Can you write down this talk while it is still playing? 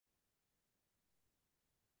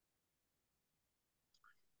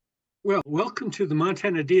Well, welcome to the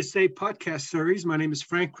Montana DSA Podcast series. My name is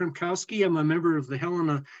Frank Kromkowski. I'm a member of the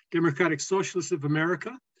Helena Democratic Socialists of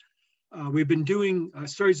America. We've been doing a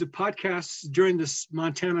series of podcasts during this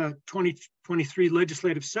Montana 2023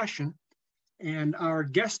 legislative session. And our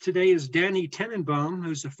guest today is Danny Tenenbaum,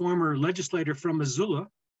 who's a former legislator from Missoula.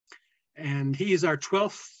 And he is our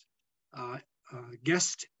 12th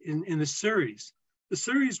guest in the series. The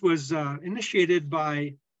series was initiated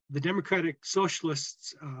by the Democratic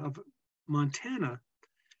Socialists of Montana,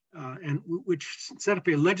 and which set up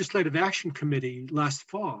a legislative action committee last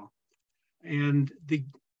fall. And the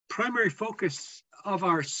primary focus of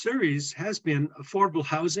our series has been affordable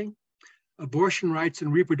housing, abortion rights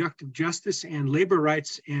and reproductive justice, and labor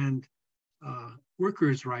rights and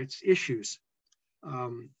workers' rights issues.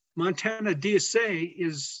 Montana DSA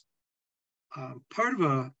is part of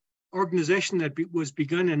a organization that was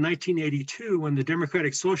begun in 1982 when the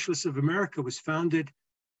Democratic Socialists of America was founded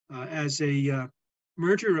as a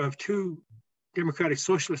merger of two Democratic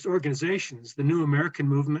Socialist organizations, the New American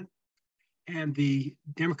Movement and the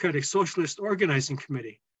Democratic Socialist Organizing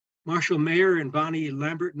Committee. Marshall Mayer and Bonnie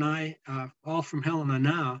Lambert and I, all from Helena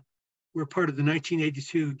now, were part of the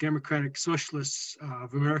 1982 Democratic Socialists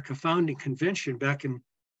of America founding convention back in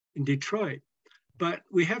Detroit. But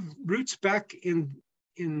we have roots back in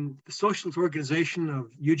the socialist organization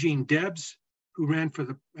of Eugene Debs, who ran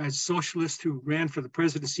as socialist, who ran for the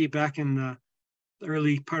presidency back in the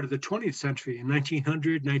early part of the 20th century, in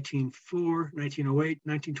 1900, 1904, 1908,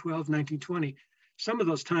 1912, 1920. Some of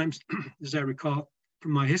those times, as I recall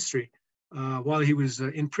from my history, while he was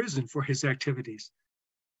in prison for his activities.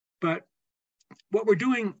 But what we're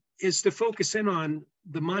doing is to focus in on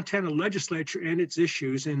the Montana legislature and its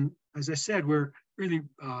issues. And as I said, we're really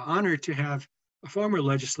honored to have a former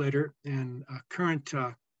legislator and a current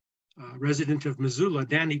resident of Missoula,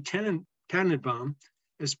 Danny Tenenbaum,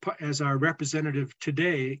 as our representative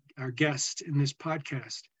today, our guest in this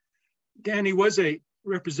podcast. Danny was a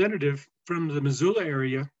representative from the Missoula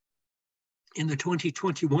area in the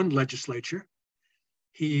 2021 legislature.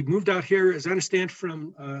 He moved out here, as I understand,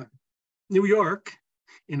 from New York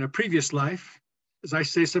in a previous life. As I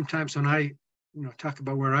say sometimes when I talk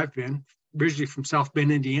about where I've been, originally from South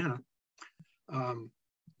Bend, Indiana.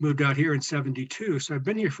 Moved out here in 72. So I've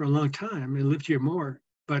been here for a long time and lived here more.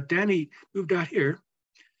 But Danny moved out here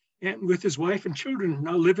and with his wife and children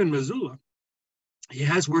now live in Missoula. He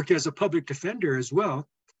has worked as a public defender as well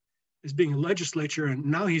as being a legislator. And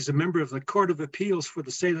now he's a member of the Court of Appeals for the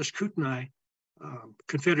Salish Kootenai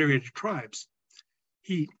Confederated tribes.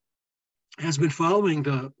 He has been following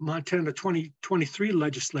the Montana 2023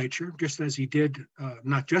 legislature, just as he did,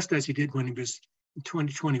 not just as he did when he was in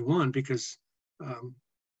 2021, because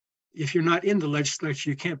if you're not in the legislature,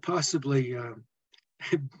 you can't possibly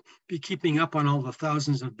be keeping up on all the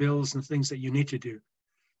thousands of bills and things that you need to do.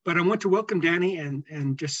 But I want to welcome Danny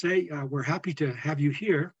and just say we're happy to have you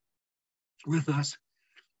here with us.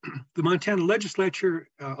 The Montana legislature,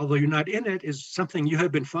 although you're not in it, is something you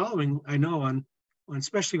have been following, I know, on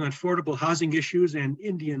especially on affordable housing issues and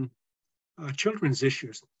Indian children's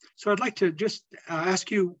issues. So I'd like to just ask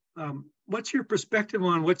you, what's your perspective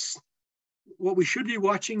on what we should be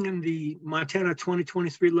watching in the Montana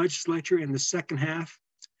 2023 legislature in the second half,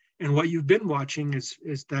 and what you've been watching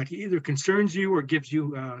is that either concerns you or gives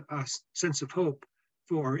you a sense of hope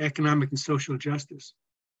for economic and social justice?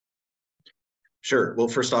 Sure. Well,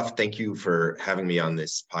 first off, thank you for having me on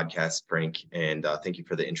this podcast, Frank, and thank you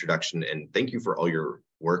for the introduction, and thank you for all your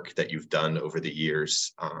work that you've done over the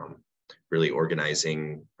years, really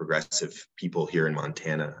organizing progressive people here in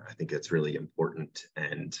Montana. I think it's really important,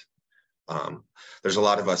 and there's a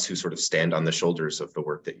lot of us who sort of stand on the shoulders of the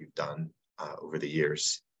work that you've done over the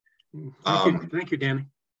years. Thank you, Danny.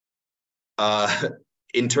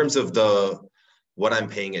 In terms of what I'm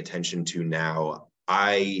paying attention to now,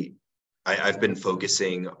 I've been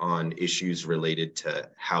focusing on issues related to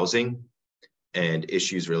housing and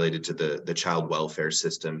issues related to the child welfare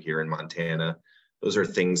system here in Montana. Those are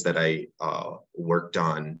things that I worked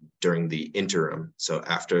on during the interim. So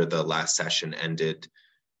after the last session ended,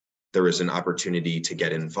 there was an opportunity to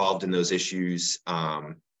get involved in those issues,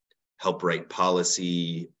 help write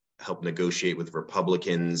policy, help negotiate with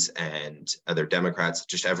Republicans and other Democrats,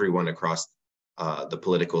 just everyone across the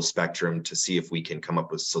political spectrum, to see if we can come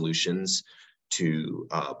up with solutions to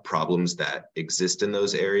problems that exist in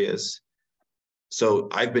those areas. So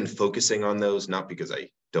I've been focusing on those, not because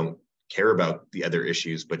I don't care about the other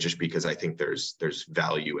issues, but just because I think there's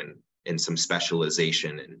value in some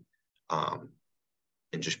specialization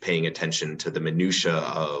and just paying attention to the minutia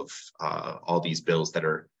of all these bills that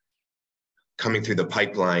are coming through the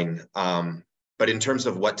pipeline. But in terms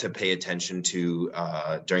of what to pay attention to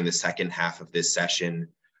during the second half of this session,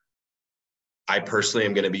 I personally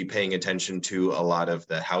am going to be paying attention to a lot of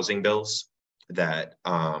the housing bills that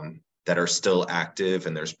are still active,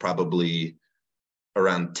 and there's probably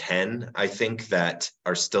around 10, I think, that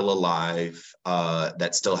are still alive,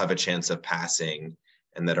 that still have a chance of passing,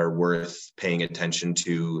 and that are worth paying attention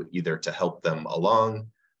to, either to help them along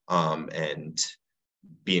and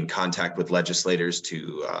be in contact with legislators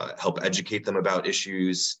to help educate them about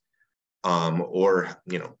issues, or,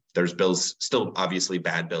 there's bills, still obviously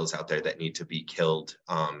bad bills out there that need to be killed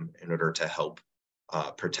in order to help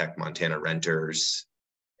protect Montana renters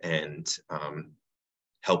and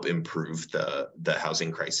help improve the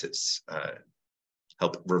housing crisis,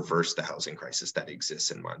 help reverse the housing crisis that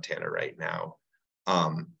exists in Montana right now.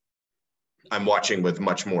 I'm watching with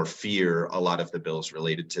much more fear a lot of the bills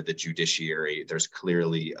related to the judiciary. There's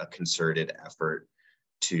clearly a concerted effort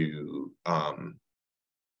to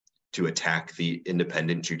attack the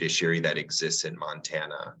independent judiciary that exists in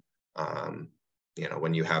Montana.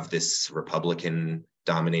 When you have this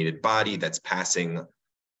Republican-dominated body that's passing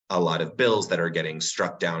a lot of bills that are getting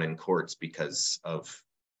struck down in courts because of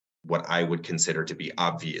what I would consider to be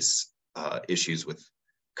obvious issues with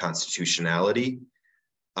constitutionality,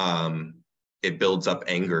 it builds up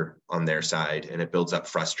anger on their side and it builds up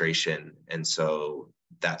frustration. And so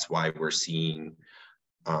that's why we're seeing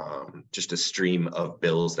just a stream of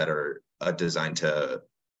bills that are designed to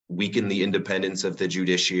weaken the independence of the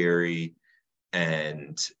judiciary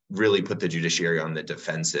and really put the judiciary on the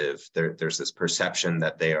defensive. There's this perception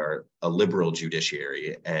that they are a liberal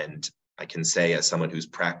judiciary. And I can say, as someone who's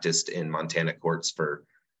practiced in Montana courts for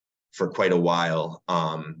quite a while,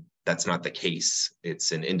 that's not the case.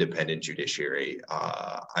 It's an independent judiciary.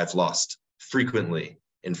 I've lost frequently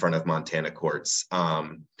in front of Montana courts.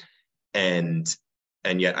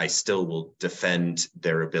 And yet I still will defend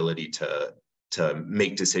their ability to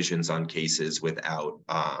make decisions on cases without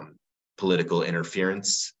political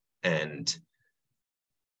interference. And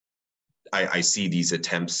I see these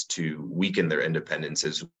attempts to weaken their independence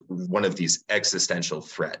as one of these existential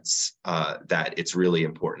threats that it's really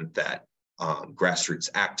important that grassroots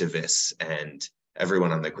activists and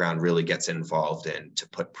everyone on the ground really gets involved in, to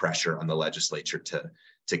put pressure on the legislature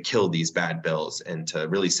to kill these bad bills, and to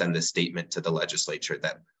really send this statement to the legislature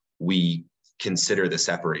that we consider the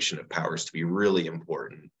separation of powers to be really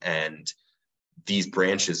important. And these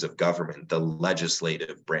branches of government, the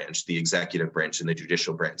legislative branch, the executive branch, and the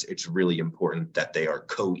judicial branch, it's really important that they are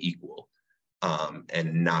co-equal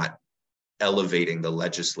and not elevating the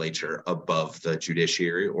legislature above the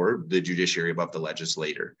judiciary or the judiciary above the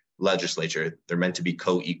legislature. They're meant to be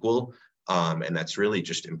co-equal. And that's really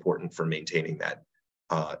just important for maintaining that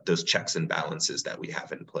those checks and balances that we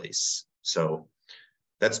have in place. So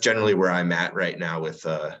that's generally where I'm at right now with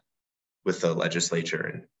the legislature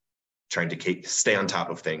and trying to stay on top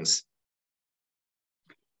of things.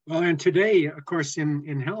 Well, and today, of course,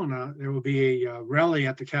 in Helena, there will be a rally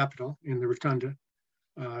at the Capitol in the Rotunda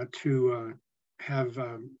to have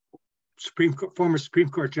former Supreme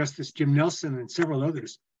Court Justice Jim Nelson and several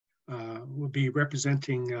others will be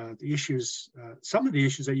representing the issues, some of the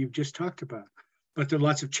issues that you've just talked about. But there are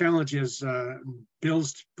lots of challenges,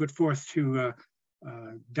 bills put forth to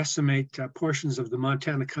decimate portions of the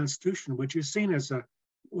Montana Constitution, which is seen as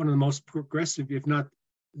one of the most progressive, if not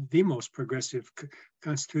the most progressive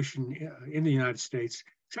constitution in the United States,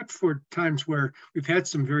 except for times where we've had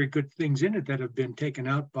some very good things in it that have been taken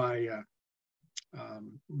out by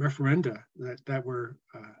referenda that were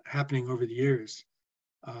happening over the years.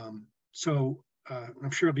 So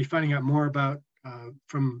I'm sure I'll be finding out more about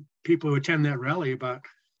from people who attend that rally about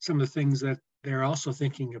some of the things that they're also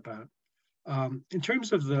thinking about. In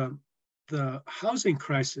terms of the housing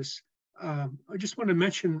crisis, I just want to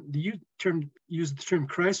mention use the term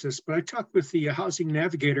crisis, but I talked with the housing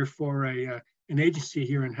navigator for an agency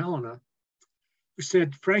here in Helena, who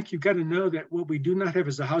said, Frank, you've got to know that what we do not have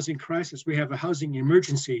is a housing crisis. We have a housing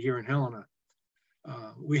emergency here in Helena.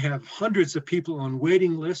 We have hundreds of people on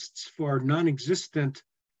waiting lists for non-existent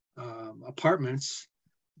apartments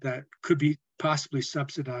that could be possibly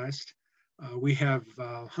subsidized. We have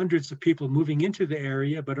hundreds of people moving into the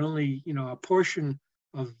area, but only a portion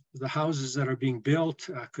of the houses that are being built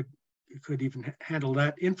could even handle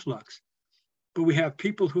that influx. But we have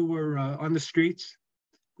people who are on the streets.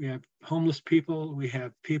 We have homeless people. We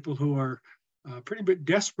have people who are pretty bit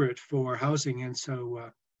desperate for housing. And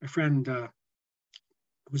so my friend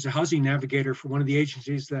who's a housing navigator for one of the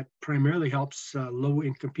agencies that primarily helps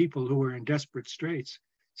low-income people who are in desperate straits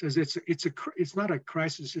says it's not a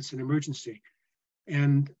crisis, it's an emergency.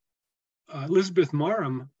 And Elizabeth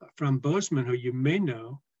Marham from Bozeman, who you may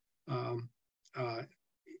know,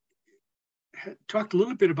 talked a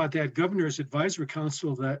little bit about that Governor's Advisory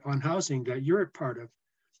Council on housing that you're a part of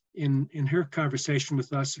in her conversation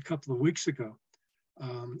with us a couple of weeks ago.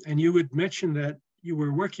 And you would mention that you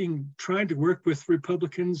were trying to work with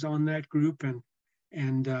Republicans on that group,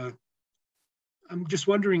 and I'm just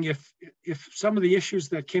wondering if some of the issues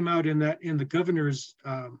that came out in the Governor's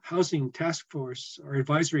Housing Task Force or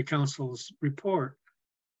Advisory Council's report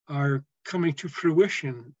are coming to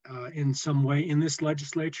fruition in some way in this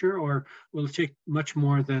legislature, or will it take much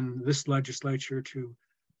more than this legislature to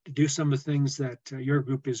do some of the things that your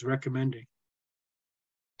group is recommending?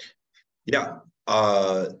 Yeah.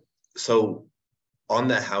 So on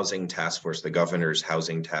the housing task force, the Governor's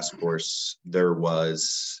Housing Task Force, there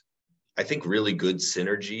was, I think, really good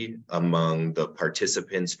synergy among the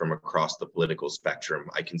participants from across the political spectrum.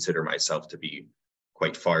 I consider myself to be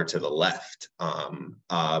quite far to the left,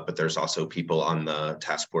 but there's also people on the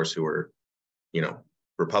task force who are,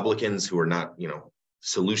 Republicans, who are not,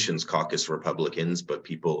 Solutions Caucus Republicans, but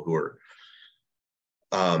people who are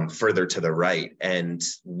further to the right. And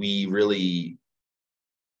we really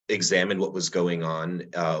examined what was going on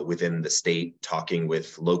within the state, talking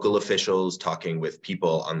with local officials, talking with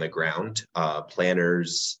people on the ground,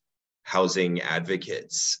 planners, housing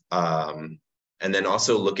advocates, and then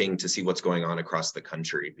also looking to see what's going on across the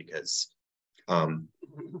country, because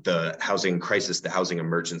the housing crisis, the housing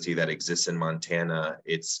emergency that exists in Montana,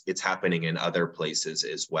 it's happening in other places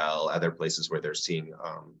as well, other places where they're seeing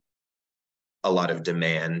a lot of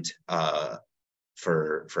demand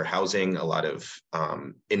for housing, a lot of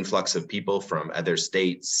influx of people from other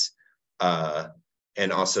states,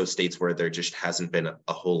 and also states where there just hasn't been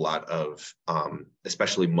a whole lot of,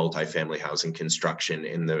 especially multifamily housing construction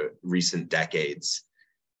in the recent decades.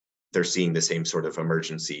 They're seeing the same sort of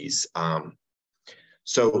emergencies.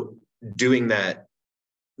 So doing that,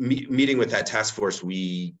 meeting with that task force,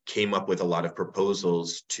 we came up with a lot of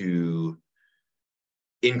proposals to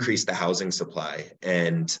increase the housing supply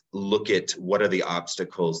and look at what are the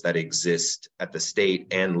obstacles that exist at the state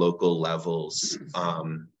and local levels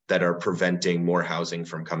that are preventing more housing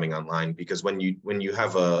from coming online. Because when you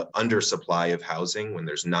have a undersupply of housing, when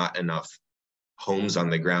there's not enough homes on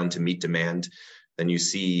the ground to meet demand, then you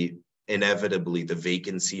see inevitably the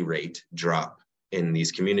vacancy rate drop in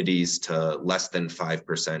these communities to less than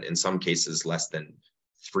 5%, in some cases less than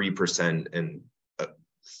 3%, and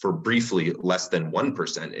for briefly less than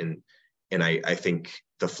 1%. And I think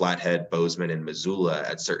the Flathead, Bozeman, and Missoula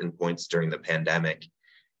at certain points during the pandemic.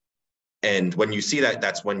 And when you see that,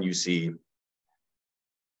 that's when you see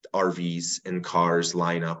RVs and cars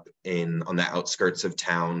line up on the outskirts of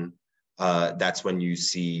town. That's when you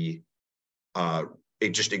see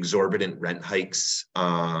just exorbitant rent hikes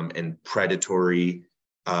and predatory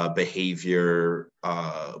behavior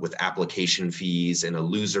with application fees and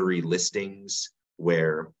illusory listings,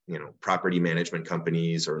 where property management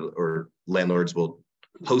companies or landlords will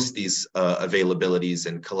post these availabilities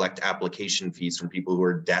and collect application fees from people who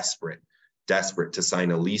are desperate to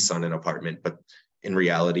sign a lease on an apartment, but in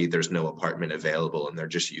reality there's no apartment available and they're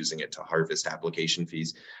just using it to harvest application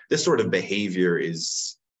fees. This sort of behavior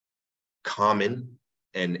is common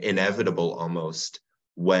and inevitable almost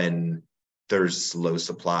when there's low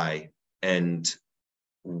supply. And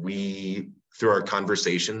we, through our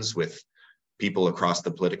conversations with people across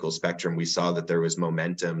the political spectrum, we saw that there was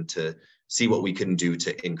momentum to see what we can do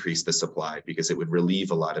to increase the supply, because it would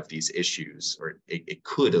relieve a lot of these issues, or it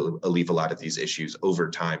could alleviate a lot of these issues over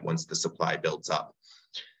time once the supply builds up.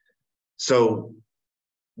 So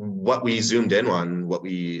what we zoomed in on, what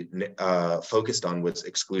we focused on, was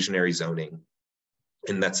exclusionary zoning.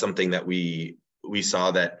 And that's something that we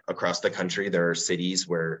saw that across the country, there are cities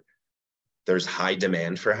where there's high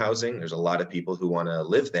demand for housing. There's a lot of people who want to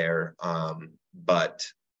live there, but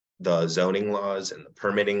the zoning laws and the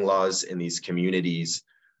permitting laws in these communities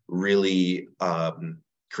really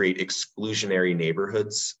create exclusionary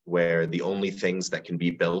neighborhoods where the only things that can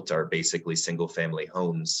be built are basically single family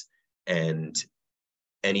homes, and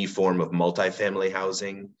any form of multifamily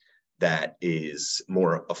housing that is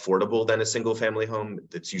more affordable than a single family home,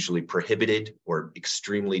 that's usually prohibited or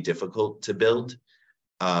extremely difficult to build.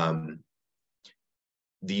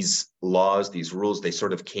 These laws, these rules, they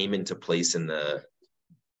sort of came into place in the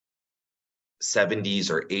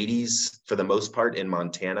 70s or 80s for the most part in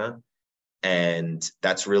Montana. And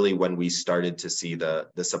that's really when we started to see the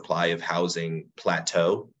supply of housing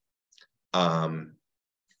plateau. And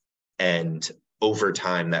over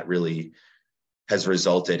time, that really has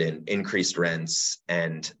resulted in increased rents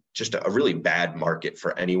and just a really bad market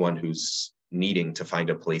for anyone who's needing to find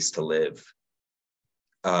a place to live.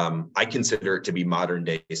 I consider it to be modern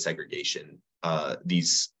day segregation.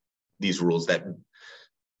 These rules that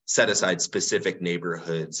set aside specific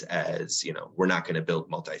neighborhoods as, we're not going to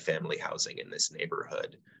build multifamily housing in this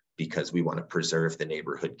neighborhood because we want to preserve the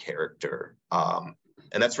neighborhood character. And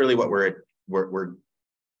that's really what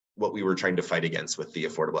we were trying to fight against with the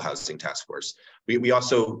Affordable Housing Task Force. We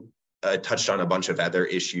also touched on a bunch of other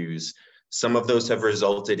issues. Some of those have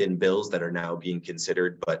resulted in bills that are now being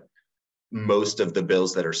considered, but most of the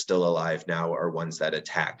bills that are still alive now are ones that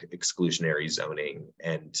attack exclusionary zoning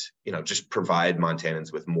and, just provide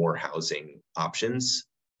Montanans with more housing options,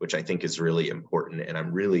 which I think is really important. And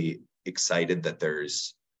I'm really excited that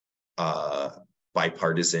there's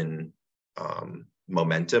bipartisan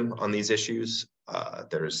momentum on these issues.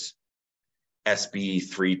 There's SB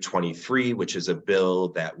 323, which is a bill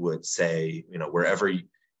that would say, wherever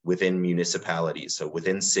within municipalities, so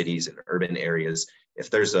within cities and urban areas, if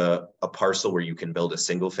there's a parcel where you can build a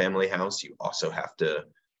single family house, you also have to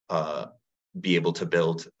be able to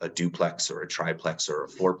build a duplex or a triplex or a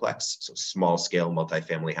fourplex, so small scale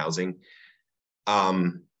multifamily housing.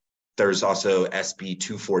 There's also SB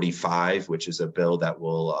 245, which is a bill that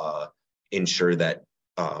will ensure that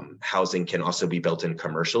housing can also be built in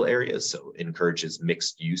commercial areas, so encourages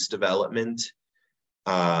mixed use development.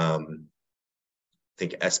 I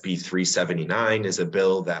think SB 379 is a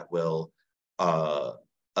bill that will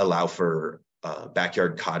allow for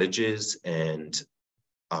backyard cottages and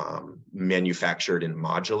manufactured and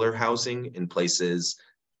modular housing in places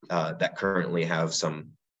that currently have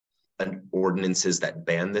some ordinances that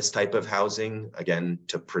ban this type of housing. Again,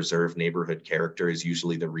 to preserve neighborhood character is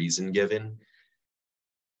usually the reason given.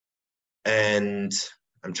 And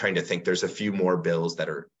I'm trying to think, there's a few more bills that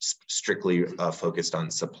are strictly focused on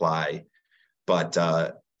supply. But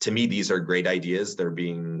to me, these are great ideas. They're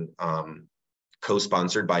being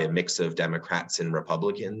co-sponsored by a mix of Democrats and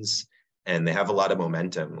Republicans, and they have a lot of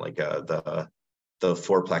momentum. Like the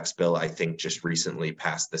fourplex bill, I think, just recently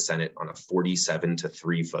passed the Senate on a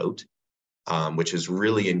 47-3 vote, which is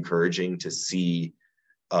really encouraging to see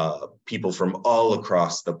people from all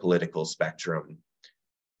across the political spectrum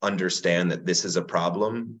understand that this is a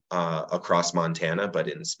problem across Montana, but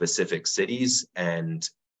in specific cities, and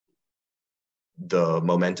the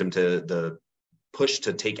momentum the push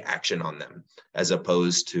to take action on them, as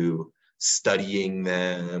opposed to studying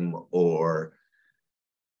them or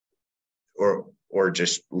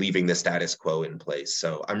just leaving the status quo in place.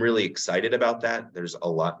 So I'm really excited about that. There's a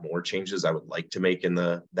lot more changes I would like to make in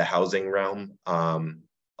the housing realm. A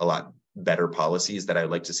lot better policies that I'd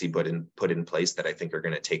like to see put in place that I think are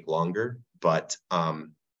going to take longer. But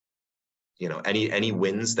any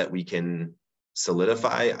wins that we can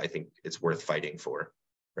solidify, I think it's worth fighting for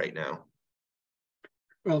right now.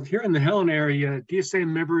 Well, here in the Helena area, DSA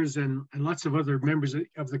members and lots of other members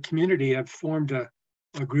of the community have formed a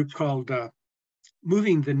group called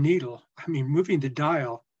moving the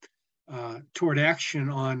dial toward action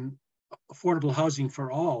on affordable housing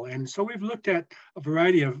for all. And so we've looked at a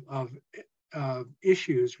variety of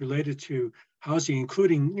issues related to housing,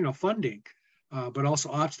 including, funding, but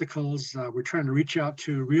also obstacles. We're trying to reach out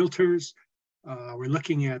to realtors. We're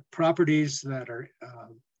looking at properties that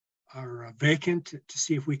are vacant to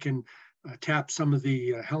see if we can tap some of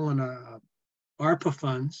the Helena ARPA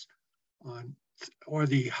funds or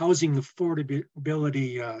the Housing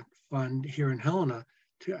Affordability Fund here in Helena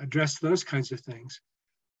to address those kinds of things.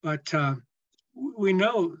 But we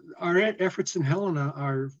know our efforts in Helena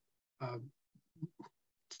are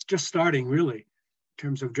just starting, really, in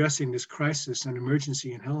terms of addressing this crisis and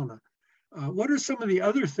emergency in Helena. What are some of the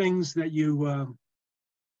other things that you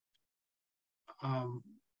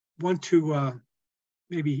want to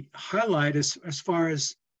maybe highlight as far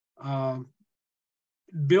as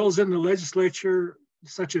bills in the legislature,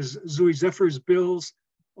 such as Zoe Zephyr's bills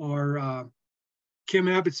or Kim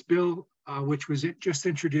Abbott's bill, which was just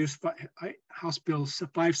introduced, House Bill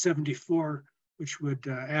 574, which would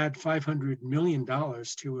add $500 million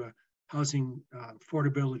to a housing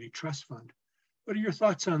affordability trust fund. What are your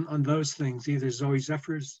thoughts on those things, either Zoe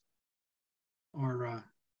Zephyr's or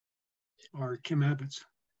Kim Abbott's?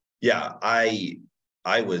 Yeah,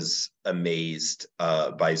 I was amazed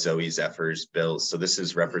by Zoe Zephyr's bills. So this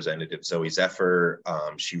is Representative Zoe Zephyr.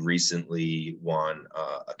 She recently won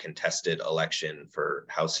a contested election for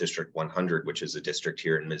House District 100, which is a district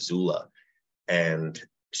here in Missoula. And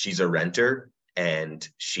she's a renter, and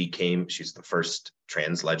she's the first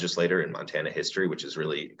trans legislator in Montana history, which is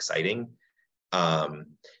really exciting.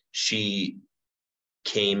 She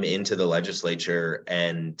came into the legislature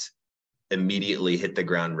and immediately hit the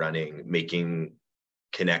ground running, making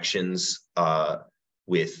connections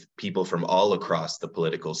with people from all across the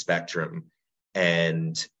political spectrum,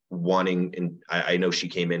 and wanting, and I know she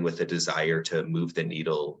came in with a desire to move the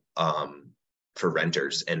needle for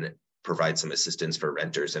renters and provide some assistance for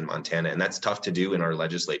renters in Montana. And that's tough to do in our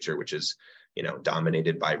legislature, which is,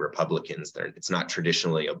 dominated by Republicans. It's not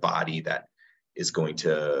traditionally a body that is going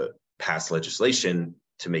to pass legislation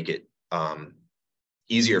to make it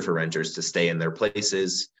easier for renters to stay in their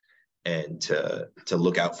places and to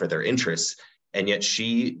look out for their interests. And yet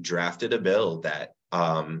she drafted a bill that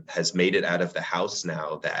has made it out of the House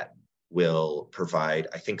now that will provide,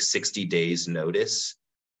 I think, 60 days notice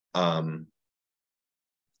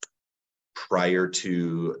prior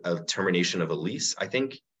to a termination of a lease, I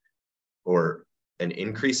think, or an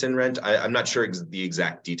increase in rent. I'm not sure the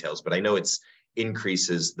exact details, but I know it's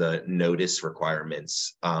increases the notice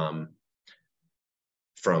requirements from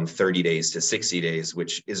 30 days to 60 days,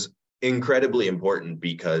 which is incredibly important,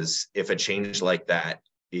 because if a change like that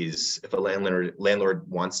if a landlord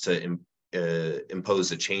wants to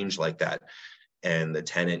impose a change like that, and the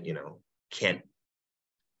tenant,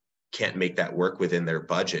 can't make that work within their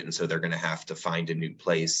budget, and so they're going to have to find a new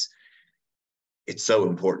place, it's so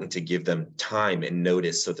important to give them time and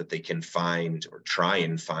notice so that they can find or try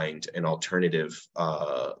and find an alternative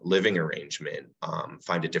living arrangement,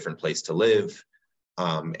 find a different place to live.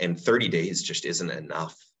 And 30 days just isn't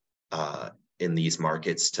enough in these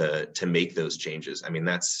markets to make those changes. I mean,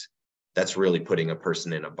 that's really putting a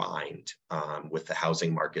person in a bind with the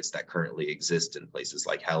housing markets that currently exist in places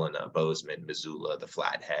like Helena, Bozeman, Missoula, the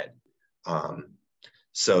Flathead.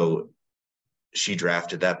 So she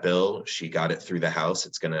drafted that bill. She got it through the House.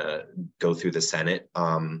 It's going to go through the Senate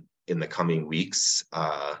in the coming weeks.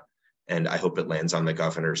 And I hope it lands on the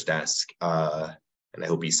governor's desk, and I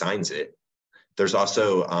hope he signs it. There's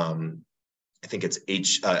also, I think it's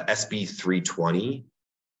SB 320,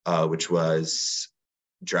 which was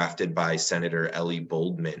drafted by Senator Ellie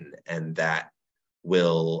Boldman, and that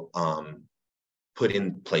will put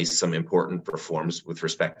in place some important reforms with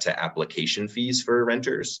respect to application fees for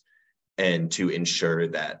renters, and to ensure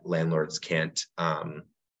that landlords can't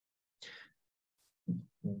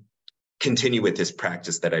continue with this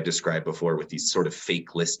practice that I described before, with these sort of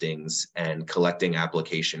fake listings and collecting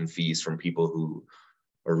application fees from people who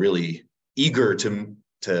are really eager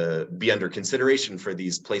to be under consideration for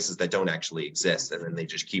these places that don't actually exist, and then they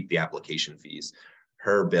just keep the application fees.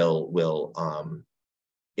 Her bill will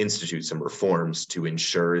institute some reforms to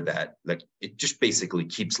ensure that it just basically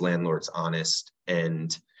keeps landlords honest.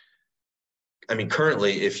 And I mean,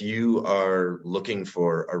 currently, if you are looking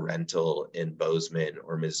for a rental in Bozeman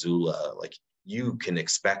or Missoula, you can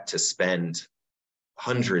expect to spend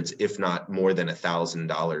hundreds, if not more than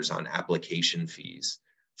 $1,000 on application fees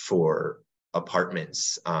for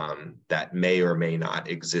apartments that may or may not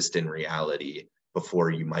exist in reality before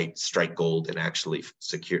you might strike gold and actually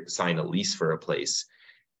sign a lease for a place.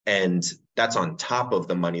 And that's on top of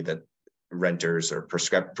the money that renters or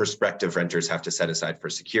prospective renters have to set aside for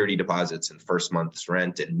security deposits and first month's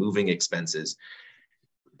rent and moving expenses.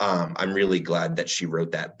 I'm really glad that she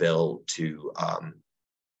wrote that bill to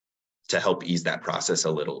help ease that process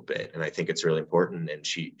a little bit. And I think it's really important. And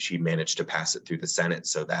she managed to pass it through the Senate,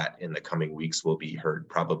 so that in the coming weeks will be heard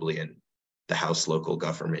probably in the House Local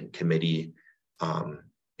Government Committee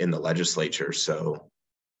in the legislature. So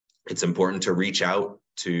it's important to reach out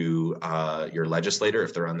to your legislator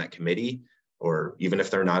if they're on that committee, or even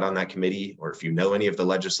if they're not on that committee, or if you know any of the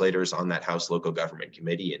legislators on that House Local Government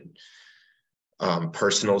Committee, and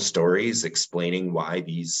personal stories explaining why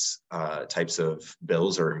these types of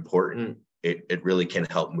bills are important. It really can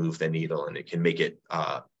help move the needle, and it can make it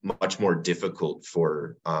much more difficult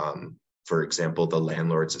for example, the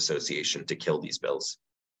Landlords Association to kill these bills.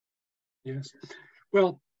 Yes.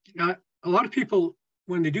 Well, a lot of people,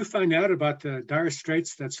 when they do find out about the dire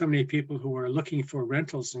straits that so many people who are looking for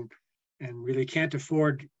rentals and really can't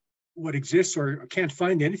afford what exists, or can't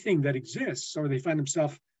find anything that exists, or they find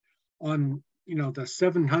themselves on the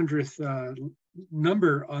 700th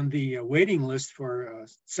number on the waiting list for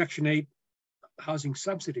Section 8 housing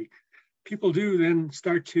subsidy, people do then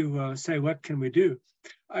start to say, what can we do?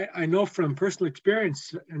 I know from personal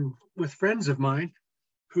experience and with friends of mine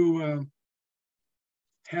who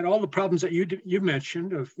had all the problems that you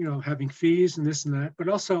mentioned of having fees and this and that, but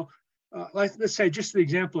also let's say, just the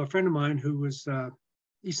example, a friend of mine who was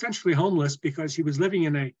essentially homeless because he was living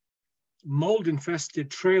in a mold infested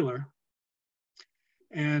trailer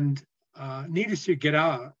and needed to get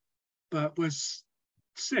out, but was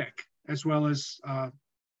sick as well as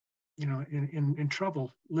in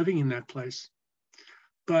trouble living in that place.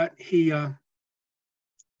 But he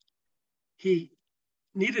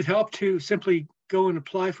needed help to simply go and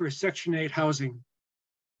apply for a Section 8 housing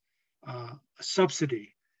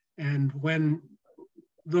subsidy. And when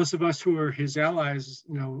those of us who were his allies,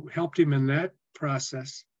 helped him in that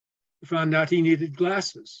process, we found out he needed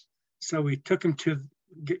glasses. So we took him to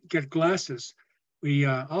get glasses. We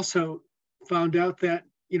also found out that,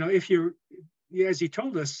 if you're, as he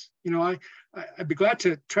told us, I'd be glad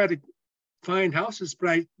to try to find houses, but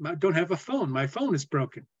I don't have a phone. My phone is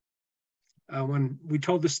broken. When we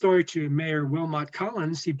told the story to Mayor Wilmot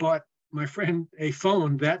Collins, he bought my friend a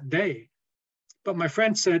phone that day. But my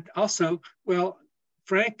friend said also, well,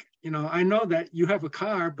 Frank, I know that you have a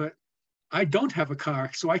car, but I don't have a car,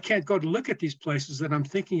 so I can't go to look at these places that I'm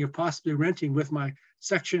thinking of possibly renting with my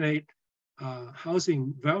Section 8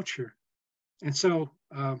 housing voucher. And so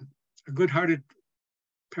a good-hearted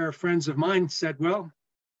pair of friends of mine said, well,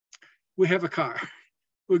 we have a car.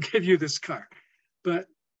 We'll give you this car.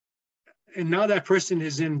 And now that person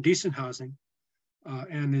is in decent housing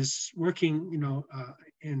and is working,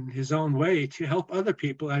 in his own way to help other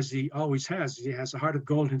people, as he always has. He has a heart of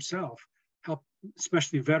gold himself, help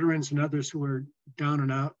especially veterans and others who are down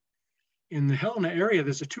and out. In the Helena area,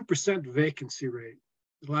 there's a 2% vacancy rate,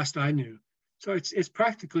 the last I knew. So it's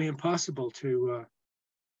practically impossible to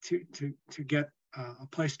get a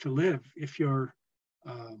place to live if you're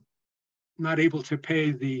not able to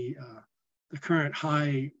pay the current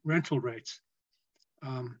high rental rates.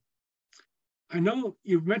 I know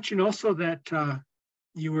you've mentioned also that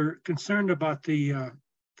you were concerned about the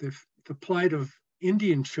plight of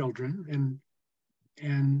Indian children,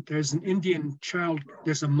 and there's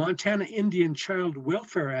a Montana Indian Child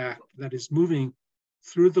Welfare Act that is moving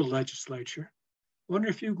through the legislature. I wonder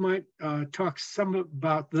if you might talk some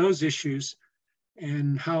about those issues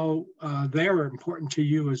and how they are important to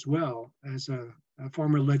you as well, as a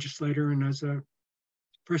former legislator and as a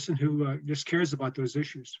person who just cares about those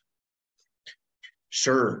issues.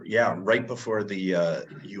 Sure. Yeah. Right before the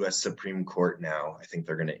U.S. Supreme Court now, I think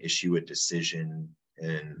they're going to issue a decision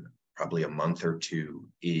in probably a month or two,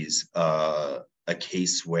 is a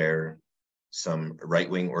case where some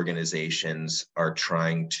right-wing organizations are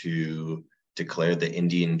trying to declare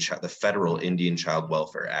the federal Indian Child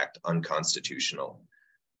Welfare Act unconstitutional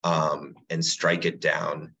and strike it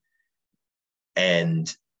down.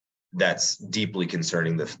 And that's deeply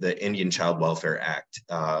concerning. The Indian Child Welfare Act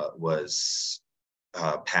was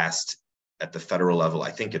passed at the federal level,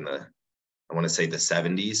 I think I want to say the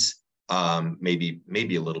 70s,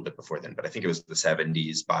 maybe a little bit before then, but I think it was the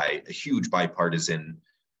 70s by a huge bipartisan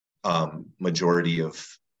majority of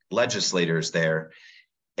legislators there.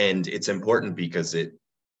 And it's important because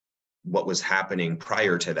what was happening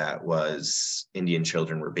prior to that was Indian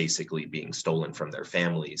children were basically being stolen from their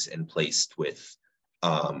families and placed with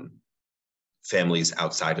families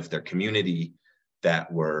outside of their community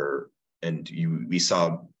we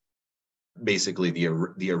saw basically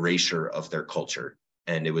the erasure of their culture.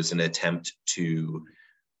 And it was an attempt to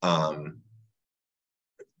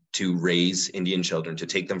raise Indian children, to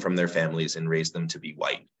take them from their families and raise them to be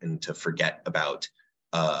white and to forget about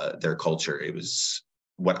their culture. It was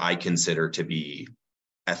what I consider to be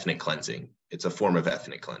ethnic cleansing. It's a form of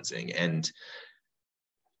ethnic cleansing. And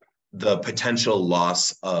the potential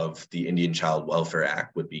loss of the Indian Child Welfare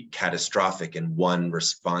Act would be catastrophic. And one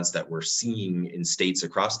response that we're seeing in states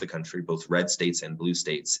across the country, both red states and blue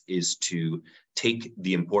states, is to take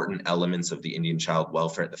the important elements of the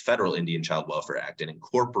federal Indian Child Welfare Act, and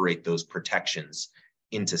incorporate those protections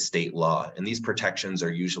into state law. And these protections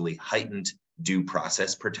are usually heightened due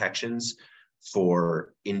process protections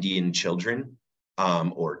for Indian children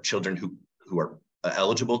or children who are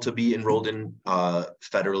eligible to be enrolled in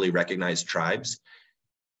federally recognized tribes.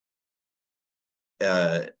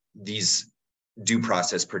 These due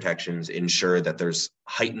process protections ensure that there's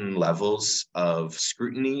heightened levels of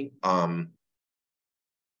scrutiny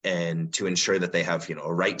and to ensure that they have,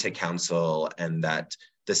 a right to counsel, and that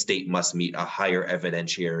the state must meet a higher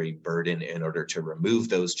evidentiary burden in order to remove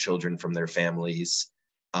those children from their families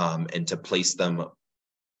and to place them,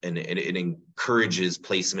 and it encourages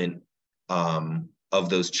placement of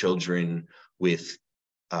those children with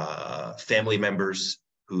family members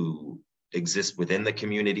who exist within the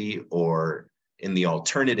community, or in the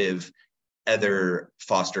alternative, other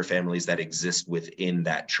foster families that exist within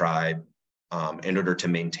that tribe in order to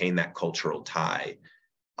maintain that cultural tie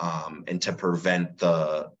and to prevent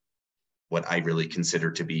what I really consider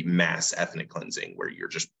to be mass ethnic cleansing, where you're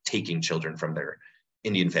just taking children from their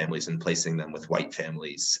Indian families and placing them with white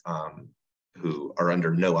families who are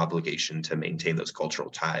under no obligation to maintain those cultural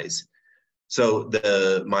ties. So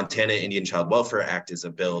the Montana Indian Child Welfare Act is a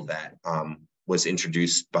bill that was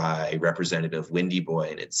introduced by Representative Windy Boy,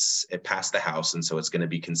 and it passed the House, and so it's going to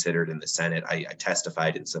be considered in the Senate. I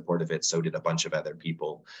testified in support of it. So did a bunch of other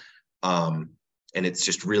people. And it's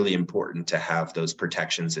just really important to have those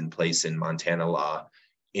protections in place in Montana law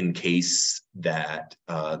in case that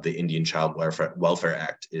the Indian Child Welfare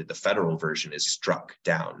Act, the federal version, is struck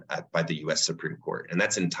down by the U.S. Supreme Court. And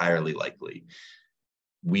that's entirely likely.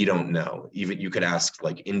 We don't know. Even you could ask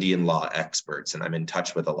like Indian law experts, and I'm in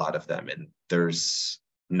touch with a lot of them, and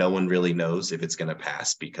no one really knows if it's going to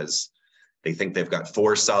pass because they think they've got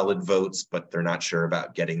 4 solid votes, but they're not sure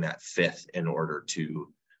about getting that 5th in order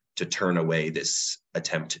to turn away this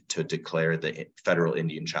attempt to declare the Federal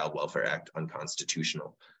Indian Child Welfare Act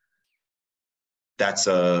unconstitutional. That's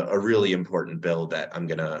a really important bill that I'm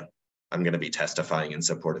gonna be testifying in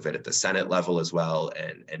support of it at the Senate level as well,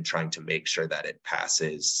 and trying to make sure that it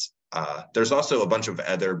passes. There's also a bunch of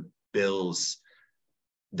other bills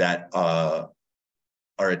that are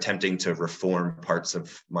attempting to reform parts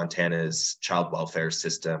of Montana's child welfare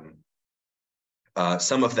system.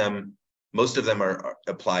 Most of them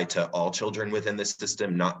apply to all children within the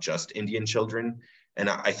system, not just Indian children. And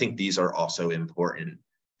I think these are also important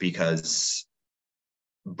because,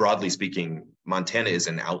 broadly speaking, Montana is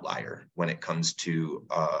an outlier when it comes to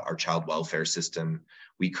our child welfare system.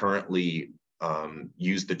 We currently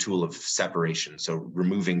use the tool of separation, so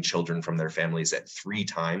removing children from their families at 3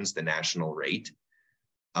 times the national rate.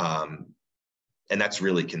 And that's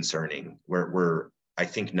really concerning. We're I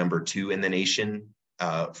think, number 2 in the nation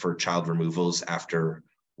for child removals after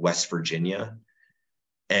West Virginia.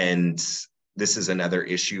 And this is another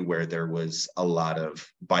issue where there was a lot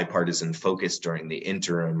of bipartisan focus during the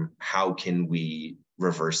interim. How can we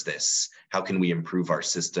reverse this? How can we improve our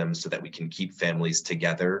system so that we can keep families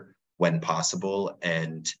together when possible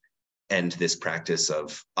and end this practice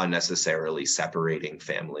of unnecessarily separating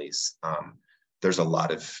families? There's a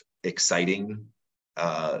lot of exciting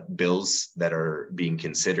bills that are being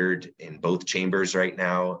considered in both chambers right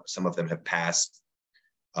now. Some of them have passed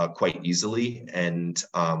quite easily. And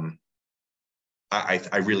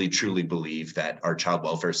I really truly believe that our child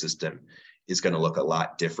welfare system is going to look a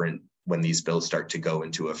lot different when these bills start to go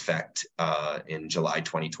into effect in July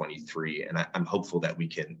 2023. And I'm hopeful that we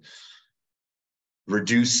can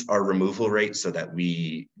reduce our removal rate so that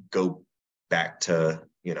we go back to,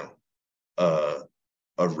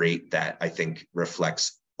 a rate that I think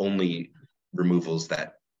reflects only removals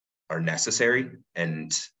that are necessary,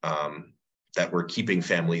 and that we're keeping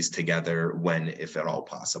families together when, if at all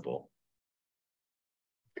possible.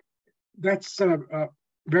 That's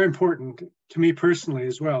very important to me personally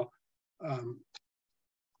as well.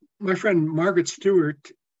 My friend Margaret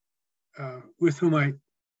Stewart, with whom I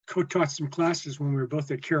co-taught some classes when we were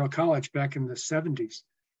both at Carroll College back in the 70s,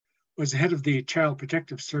 was the head of the Child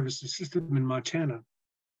Protective Services system in Montana,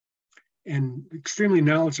 and extremely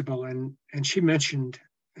knowledgeable. And she mentioned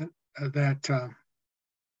that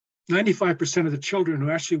 95% of the children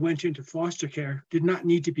who actually went into foster care did not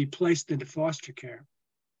need to be placed into foster care.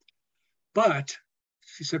 But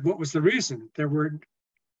she said, what was the reason? There were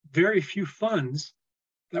very few funds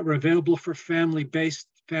that were available for family-based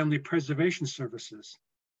family preservation services.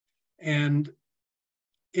 And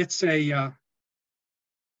it's a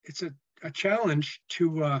challenge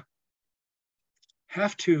to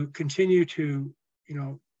have to continue to,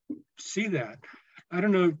 see that. I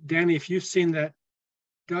don't know, Danny, if you've seen that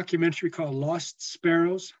documentary called Lost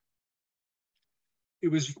Sparrows. It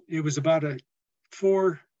was about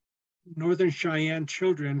 4 Northern Cheyenne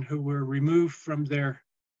children who were removed from their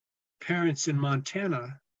parents in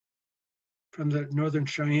Montana, from the Northern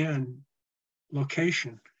Cheyenne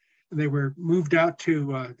location. And they were moved out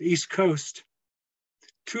to the East Coast.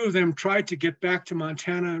 2 of them tried to get back to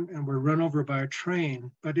Montana and were run over by a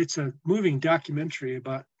train, but it's a moving documentary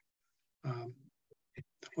about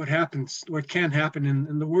what can happen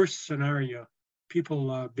in the worst scenario,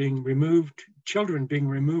 people being removed, children being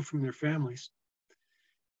removed from their families.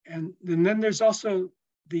 And then there's also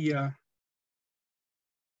the,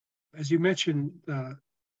 as you mentioned,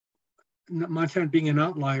 Montana being an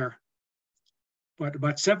outlier, but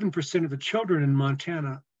about 7% of the children in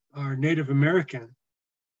Montana are Native American,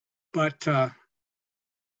 but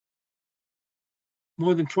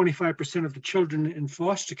more than 25% of the children in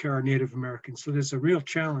foster care are Native American. So there's a real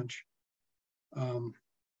challenge.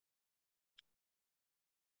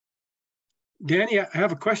 Danny, I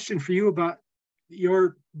have a question for you about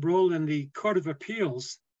your role in the Court of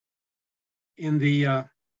Appeals in the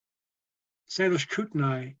Salish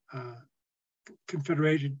Kootenai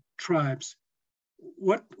Confederated tribes.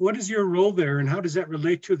 What is your role there, and how does that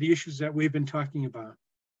relate to the issues that we've been talking about?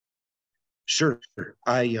 Sure.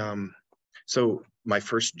 I So my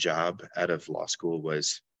first job out of law school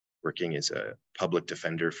was working as a public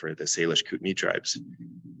defender for the Salish Kootenai tribes.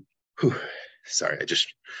 Whew. Sorry, I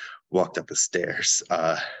just walked up the stairs.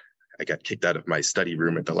 I got kicked out of my study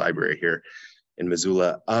room at the library here in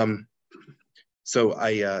Missoula. So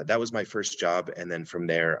that was my first job. And then from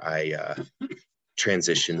there, I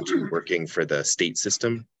transitioned to working for the state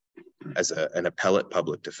system as an appellate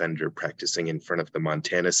public defender practicing in front of the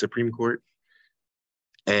Montana Supreme Court.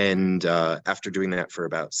 And after doing that for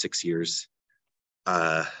about 6 years,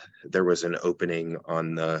 there was an opening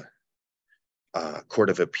on the Court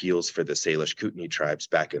of Appeals for the Salish Kootenai tribes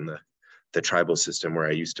back in the tribal system where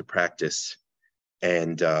I used to practice.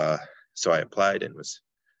 And so I applied and was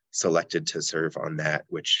selected to serve on that,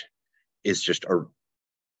 which is just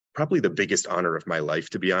probably the biggest honor of my life,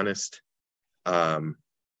 to be honest.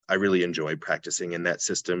 I really enjoy practicing in that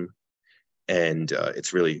system. And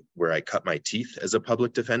it's really where I cut my teeth as a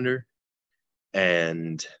public defender.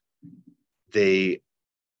 And we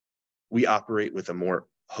operate with a more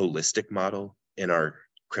holistic model in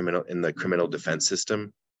the criminal defense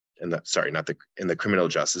system, in the criminal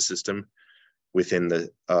justice system within the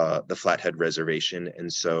Flathead Reservation.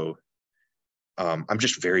 And so I'm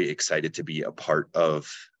just very excited to be a part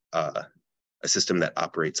of a system that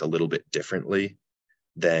operates a little bit differently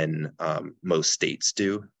than most states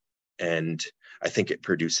do. And I think it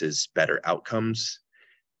produces better outcomes,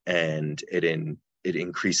 and it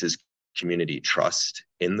increases community trust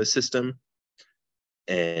in the system.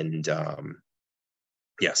 And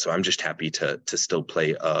so I'm just happy to still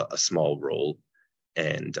play a small role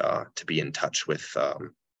and to be in touch with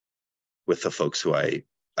the folks who I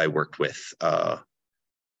worked with,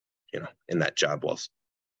 in that job while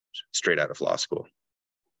straight out of law school.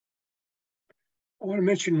 I want to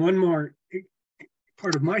mention one more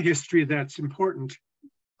part of my history that's important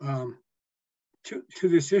to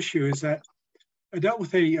this issue is that I dealt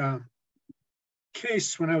with a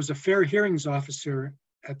case when I was a fair hearings officer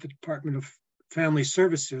at the Department of Family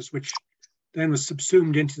Services, which then was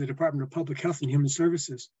subsumed into the Department of Public Health and Human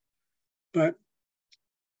Services. But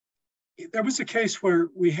there was a case where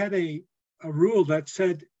we had a rule that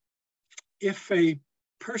said if a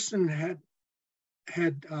person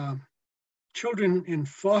had children in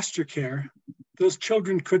foster care, those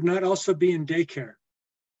children could not also be in daycare.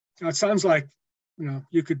 Now, it sounds like,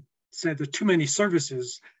 you could say there are too many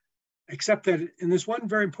services, except that in this one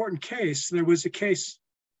very important case, there was a case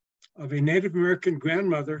of a Native American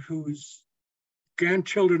grandmother whose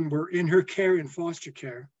grandchildren were in her care in foster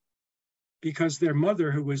care because their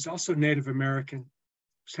mother, who was also Native American,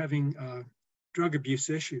 was having drug abuse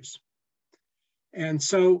issues. And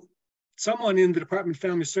so someone in the Department of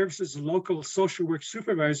Family Services, a local social work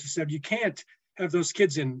supervisor, said, you can't have those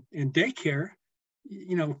kids in daycare,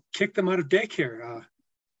 kick them out of daycare.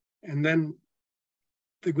 And then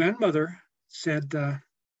the grandmother said,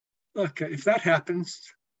 look, if that happens,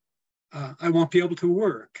 I won't be able to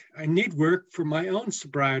work. I need work for my own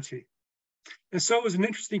sobriety. And so it was an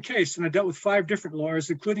interesting case. And I dealt with 5 different lawyers,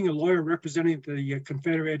 including a lawyer representing the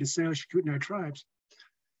Confederated Salish Kootenai tribes,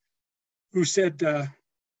 who said,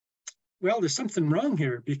 well, there's something wrong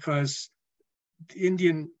here because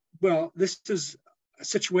this is a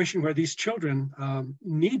situation where these children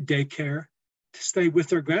need daycare to stay with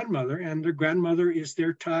their grandmother, and their grandmother is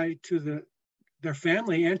their tie to their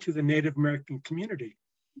family and to the Native American community.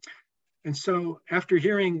 And so after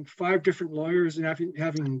hearing 5 different lawyers and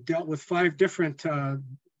having dealt with 5 different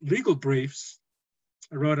legal briefs,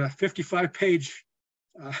 I wrote a 55-page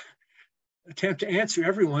attempt to answer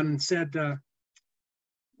everyone and said,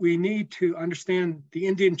 we need to understand the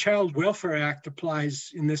Indian Child Welfare Act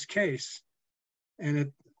applies in this case.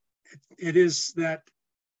 And it is that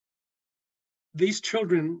these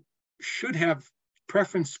children should have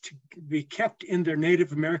preference to be kept in their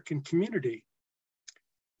Native American community.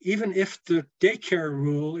 Even if the daycare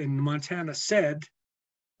rule in Montana said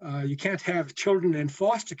you can't have children in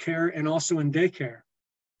foster care and also in daycare.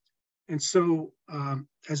 And so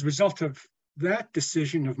as a result of that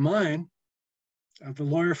decision of mine, the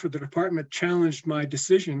lawyer for the department challenged my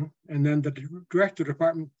decision, and then the director of the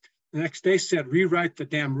department the next day said, rewrite the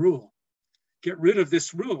damn rule. Get rid of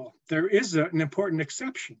this rule. There is an important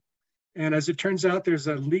exception. And as it turns out, there's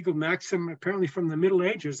a legal maxim apparently from the Middle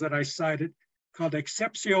Ages that I cited called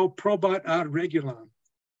exceptio probat ad regulam.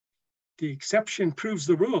 The exception proves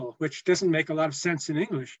the rule, which doesn't make a lot of sense in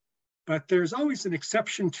English, but there's always an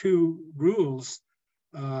exception to rules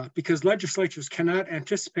because legislatures cannot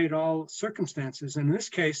anticipate all circumstances. And in this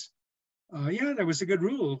case, there was a good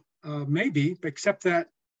rule, maybe, except that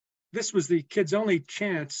this was the kids' only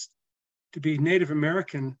chance to be Native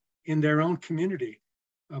American in their own community.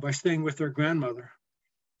 by staying with their grandmother.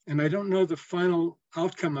 And I don't know the final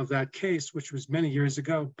outcome of that case, which was many years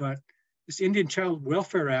ago, but this Indian Child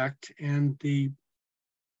Welfare Act and the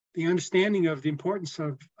understanding of the importance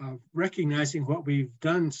of recognizing what we've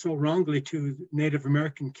done so wrongly to Native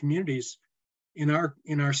American communities in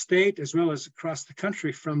our state, as well as across the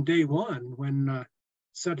country from day one, when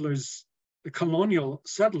the colonial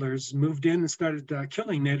settlers moved in and started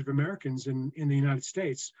killing Native Americans in the United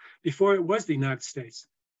States before it was the United States.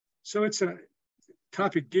 So it's a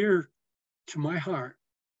topic dear to my heart,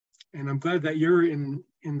 and I'm glad that you're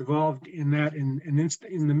involved in that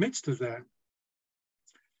in the midst of that.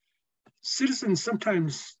 Citizens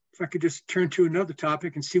sometimes, if I could just turn to another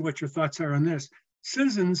topic and see what your thoughts are on this.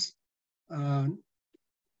 Citizens, when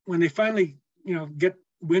they finally, get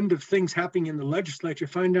wind of things happening in the legislature,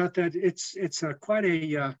 find out that it's quite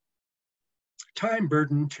a time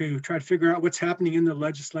burden to try to figure out what's happening in the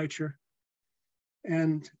legislature.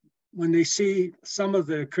 And when they see some of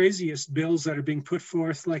the craziest bills that are being put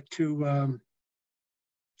forth, like to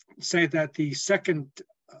say that the Second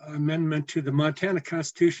Amendment to the Montana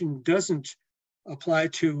Constitution doesn't apply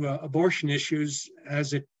to abortion issues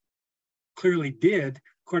as it clearly did,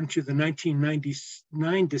 according to the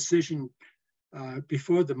 1999 decision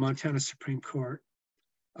before the Montana Supreme Court.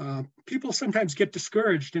 People sometimes get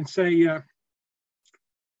discouraged and say,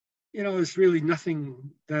 there's really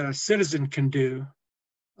nothing that a citizen can do.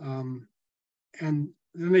 And then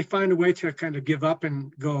they find a way to kind of give up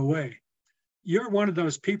and go away. You're one of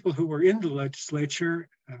those people who were in the legislature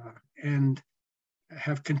and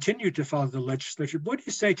have continued to follow the legislature. What do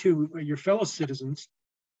you say to your fellow citizens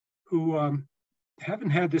who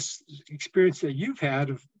haven't had this experience that you've had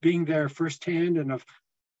of being there firsthand and of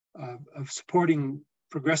supporting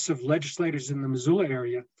progressive legislators in the Missoula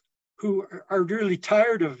area, who are really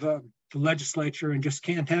tired of the legislature and just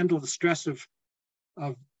can't handle the stress of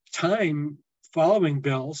time following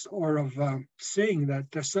bills, or of seeing that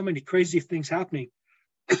there's so many crazy things happening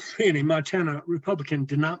in a Montana Republican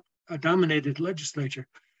dominated legislature?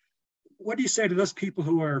 What do you say to those people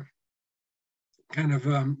who are kind of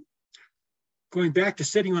going back to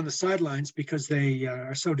sitting on the sidelines because they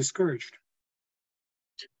are so discouraged?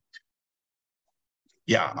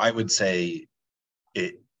 Yeah, I would say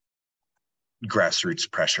grassroots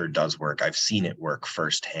pressure does work. I've seen it work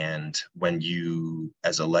firsthand when you,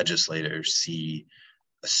 as a legislator, see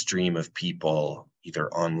a stream of people either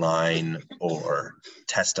online or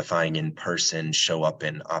testifying in person show up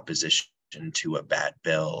in opposition to a bad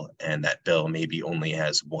bill, and that bill maybe only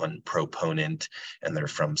has one proponent and they're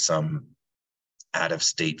from some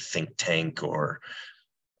out-of-state think tank or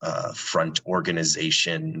front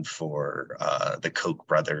organization for the Koch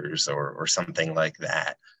brothers or something like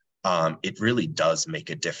that. It really does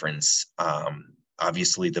make a difference.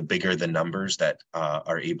 Obviously, the bigger the numbers that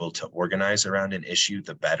are able to organize around an issue,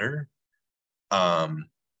 the better.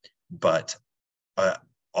 But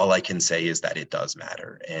all I can say is that it does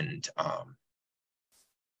matter. And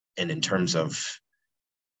in terms of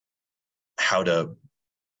how to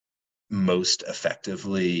most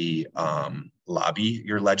effectively lobby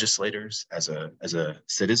your legislators as a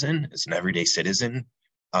citizen, as an everyday citizen,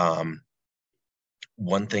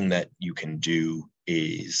 one thing that you can do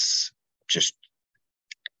is just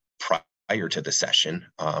prior to the session,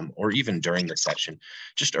 or even during the session,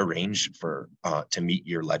 just arrange for to meet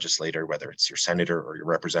your legislator, whether it's your senator or your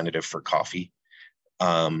representative, for coffee.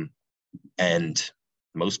 And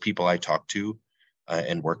most people I talked to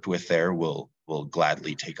and worked with there will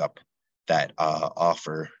gladly take up that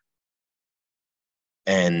offer.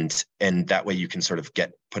 And that way you can sort of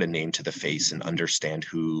put a name to the face and understand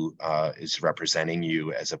who is representing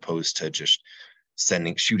you, as opposed to just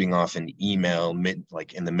shooting off an email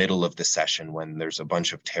like in the middle of the session when there's a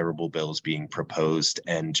bunch of terrible bills being proposed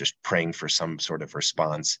and just praying for some sort of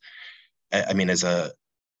response. I mean, as a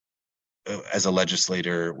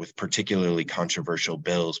legislator with particularly controversial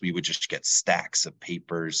bills, we would just get stacks of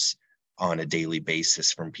papers on a daily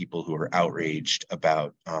basis from people who are outraged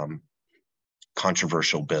about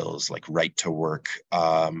controversial bills like right to work,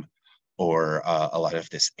 or a lot of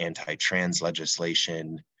this anti-trans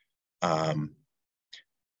legislation,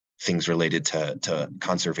 things related to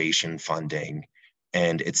conservation funding.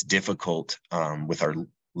 And it's difficult with our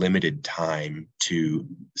limited time to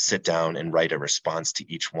sit down and write a response to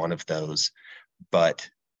each one of those. But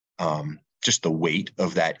just the weight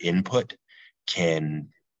of that input can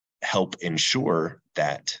help ensure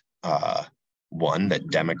that that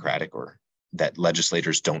Democratic or that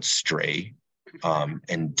legislators don't stray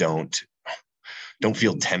and don't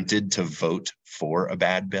feel tempted to vote for a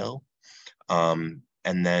bad bill.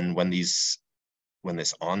 And then when this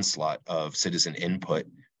onslaught of citizen input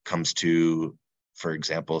comes to, for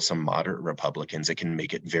example, some moderate Republicans, it can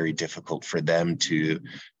make it very difficult for them to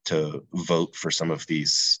vote for some of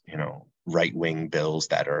these, right-wing bills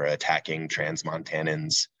that are attacking trans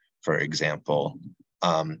Montanans, for example.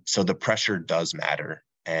 So the pressure does matter,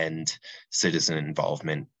 and citizen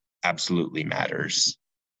involvement absolutely matters.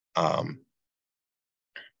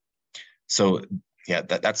 So yeah,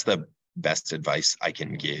 that's the best advice I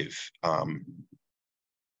can give.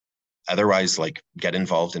 Otherwise, get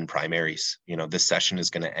involved in primaries. This session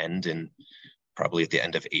is going to end in probably at the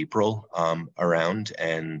end of April around,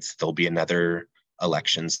 and there'll be another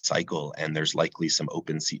election cycle, and there's likely some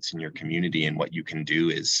open seats in your community. And what you can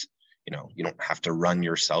do is, you don't have to run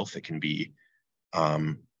yourself. It can be,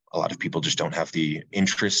 a lot of people just don't have the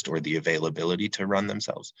interest or the availability to run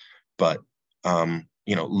themselves. But,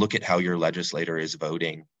 look at how your legislator is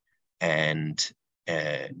voting, and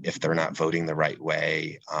if they're not voting the right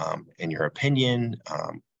way, in your opinion,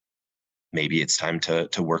 maybe it's time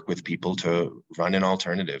to work with people to run an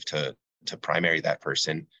alternative to primary that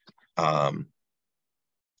person, and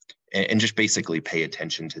just basically pay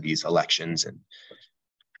attention to these elections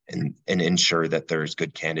and ensure that there's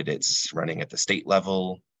good candidates running at the state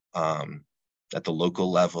level, at the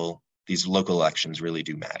local level. These local elections really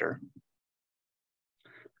do matter.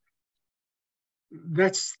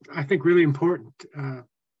 That's, I think, really important,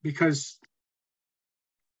 because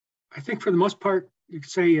I think for the most part, you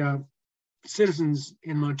could say citizens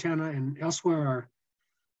in Montana and elsewhere are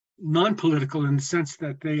non-political in the sense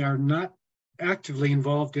that they are not actively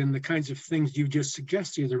involved in the kinds of things you just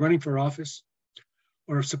suggested, either running for office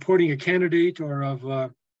or of supporting a candidate, or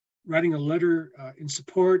of writing a letter in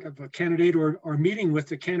support of a candidate, or meeting with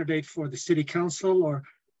the candidate for the city council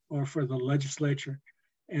or for the legislature.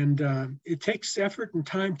 And it takes effort and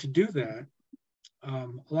time to do that. A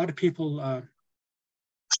lot of people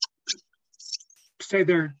say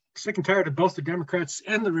they're sick and tired of both the Democrats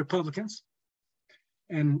and the Republicans.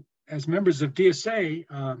 And as members of DSA,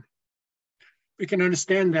 we can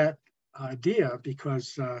understand that idea,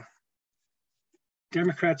 because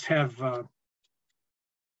Democrats have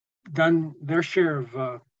done their share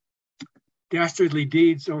of dastardly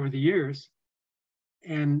deeds over the years.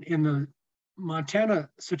 And in the Montana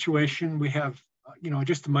situation, we have,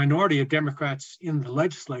 just a minority of Democrats in the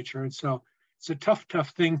legislature. And so it's a tough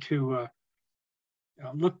thing to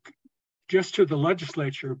look just to the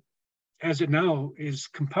legislature as it now is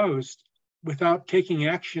composed without taking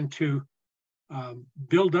action to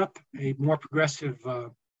build up a more progressive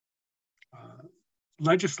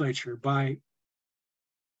legislature by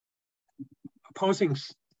opposing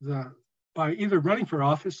by either running for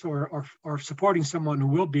office or supporting someone who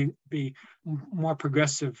will be more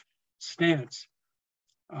progressive stance.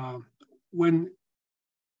 When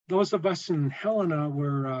those of us in Helena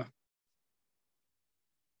were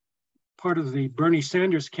part of the Bernie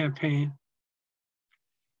Sanders campaign,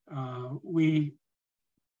 we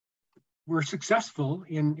were successful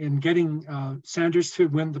in getting Sanders to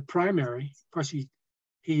win the primary. Of course, he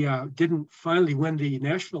didn't finally win the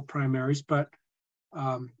national primaries, but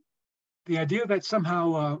the idea that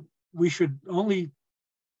somehow we should only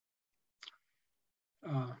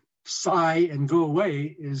sigh and go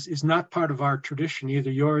away is not part of our tradition,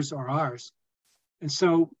 either yours or ours. And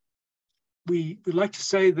so we like to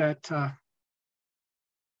say that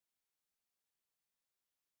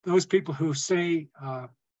those people who say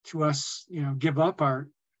to us, give up, are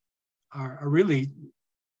really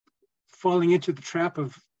falling into the trap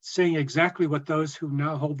of saying exactly what those who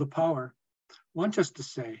now hold the power want us to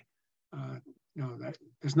say. That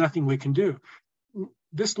there's nothing we can do.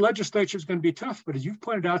 This legislature is going to be tough, but as you've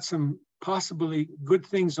pointed out, some possibly good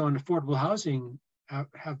things on affordable housing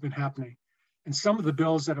have been happening, and some of the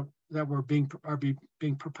bills that are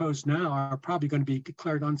being proposed now are probably going to be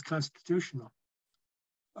declared unconstitutional.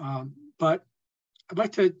 But I'd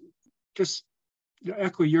like to just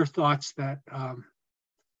echo your thoughts that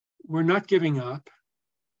we're not giving up.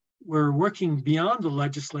 We're working beyond the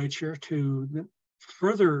legislature to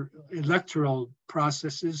further electoral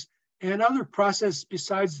processes and other processes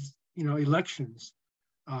besides, elections,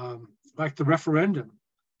 like the referendum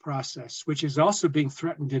process, which is also being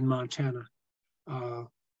threatened in Montana.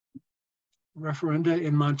 Referenda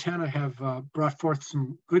in Montana have brought forth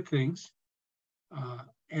some good things,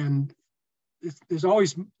 and there's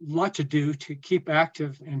always a lot to do to keep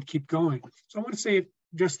active and keep going. So I want to say,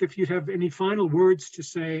 just if you have any final words to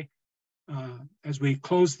say as we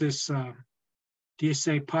close this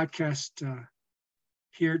DSA podcast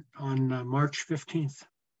here on March 15th.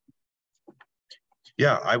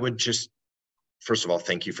 Yeah, I would just, first of all,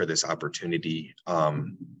 thank you for this opportunity,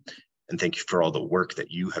 and thank you for all the work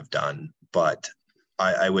that you have done. But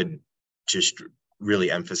I would just really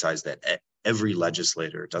emphasize that every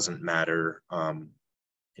legislator, it doesn't matter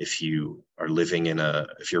if you are living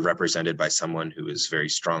if you're represented by someone who is very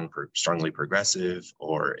strongly progressive,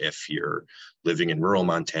 or if you're living in rural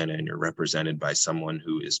Montana and you're represented by someone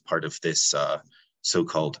who is part of this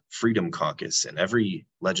so-called Freedom Caucus, and every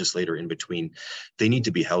legislator in between, they need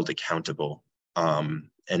to be held accountable.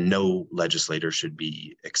 And no legislator should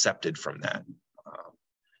be accepted from that.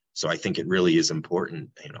 So I think it really is important,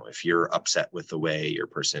 if you're upset with the way your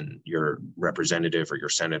representative or your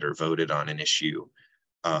senator voted on an issue,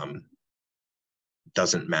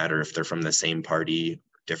 doesn't matter if they're from the same party,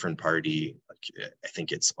 different party. I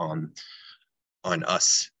think it's on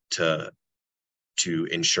us to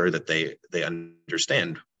ensure that they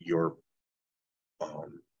understand your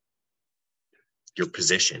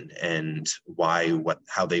position and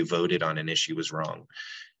how they voted on an issue was wrong.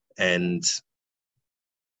 And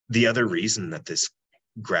the other reason that this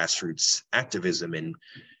grassroots activism and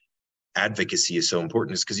advocacy is so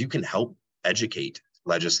important is because you can help educate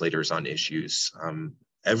legislators on issues.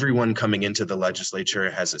 Everyone coming into the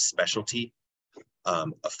legislature has a specialty,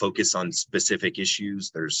 a focus on specific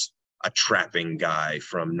issues. There's a trapping guy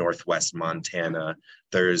from Northwest Montana.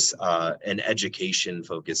 There's an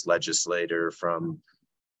education-focused legislator from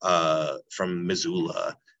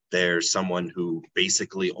Missoula. There's someone who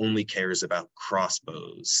basically only cares about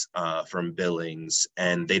crossbows from Billings,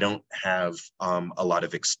 and they don't have a lot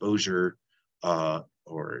of exposure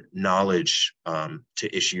or knowledge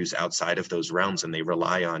to issues outside of those realms, and they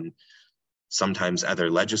rely on sometimes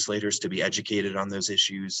other legislators to be educated on those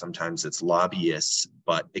issues. Sometimes it's lobbyists,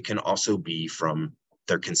 but it can also be from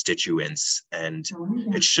their constituents, and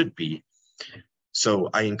it should be. So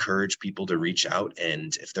I encourage people to reach out,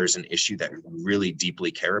 and if there's an issue that you really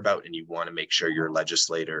deeply care about and you want to make sure your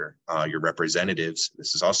legislator, your representatives,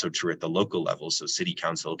 this is also true at the local level, so city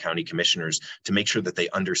council, county commissioners, to make sure that they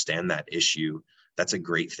understand that issue. That's a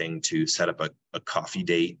great thing to set up a coffee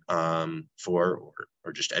date for,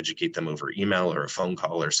 or just educate them over email or a phone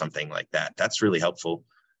call or something like that. That's really helpful.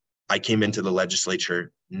 I came into the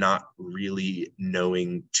legislature not really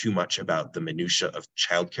knowing too much about the minutia of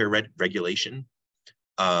childcare regulation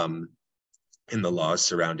in the laws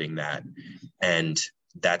surrounding that. And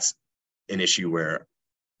that's an issue where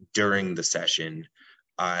during the session,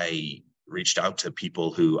 I reached out to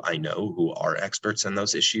people who I know who are experts in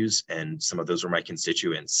those issues, and some of those were my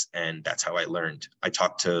constituents, and that's how I learned. I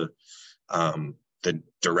talked to the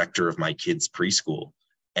director of my kids' preschool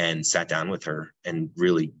and sat down with her and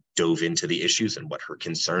really dove into the issues and what her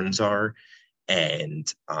concerns are,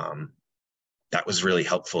 and that was really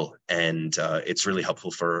helpful. And it's really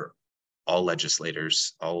helpful for all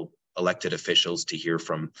legislators, all elected officials, to hear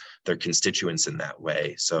from their constituents in that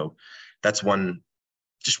way. So that's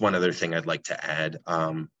just one other thing I'd like to add.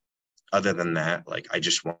 Other than that, I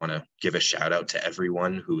just want to give a shout out to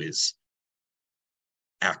everyone who is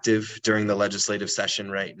active during the legislative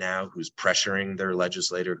session right now, who's pressuring their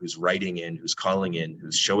legislator, who's writing in, who's calling in,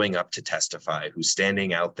 who's showing up to testify, who's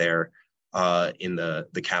standing out there in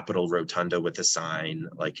the Capitol Rotunda with a sign.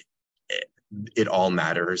 It all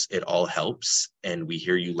matters, it all helps, and we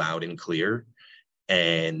hear you loud and clear.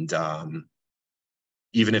 And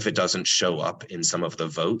even if it doesn't show up in some of the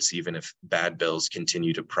votes, even if bad bills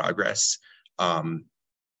continue to progress,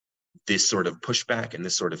 this sort of pushback and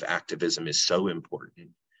this sort of activism is so important,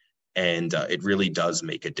 and it really does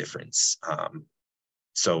make a difference.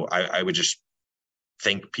 So I would just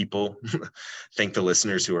thank people, thank the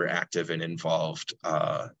listeners who are active and involved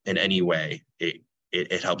in any way.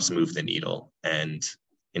 It helps move the needle. And,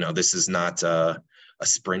 this is not a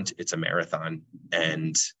sprint, it's a marathon.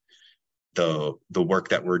 And the work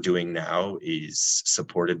that we're doing now is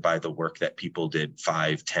supported by the work that people did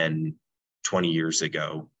 5, 10, 20 years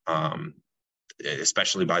ago,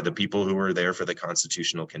 especially by the people who were there for the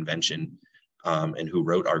Constitutional Convention and who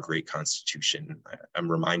wrote our great Constitution. I'm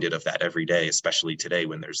reminded of that every day, especially today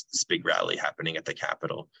when there's this big rally happening at the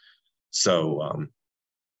Capitol. So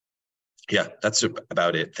yeah, that's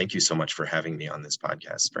about it. Thank you so much for having me on this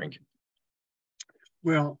podcast, Frank.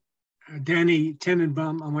 Well, Danny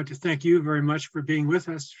Tenenbaum, I want to thank you very much for being with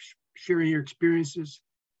us, sharing your experiences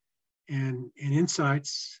and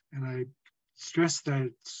insights. And I stress that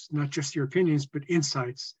it's not just your opinions, but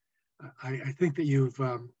insights. I think that you've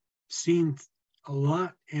seen a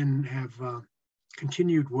lot and have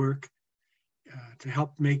continued work to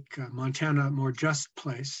help make Montana a more just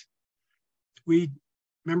place. We,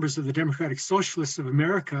 members of the Democratic Socialists of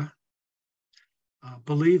America,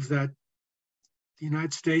 believe that the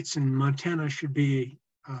United States and Montana should be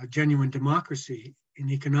a genuine democracy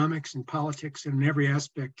in economics and politics and in every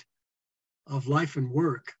aspect of life and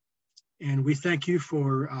work. And we thank you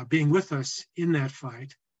for being with us in that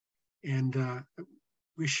fight, and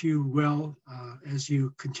wish you well as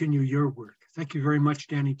you continue your work. Thank you very much,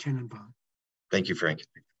 Danny Tenenbaum. Thank you, Frank.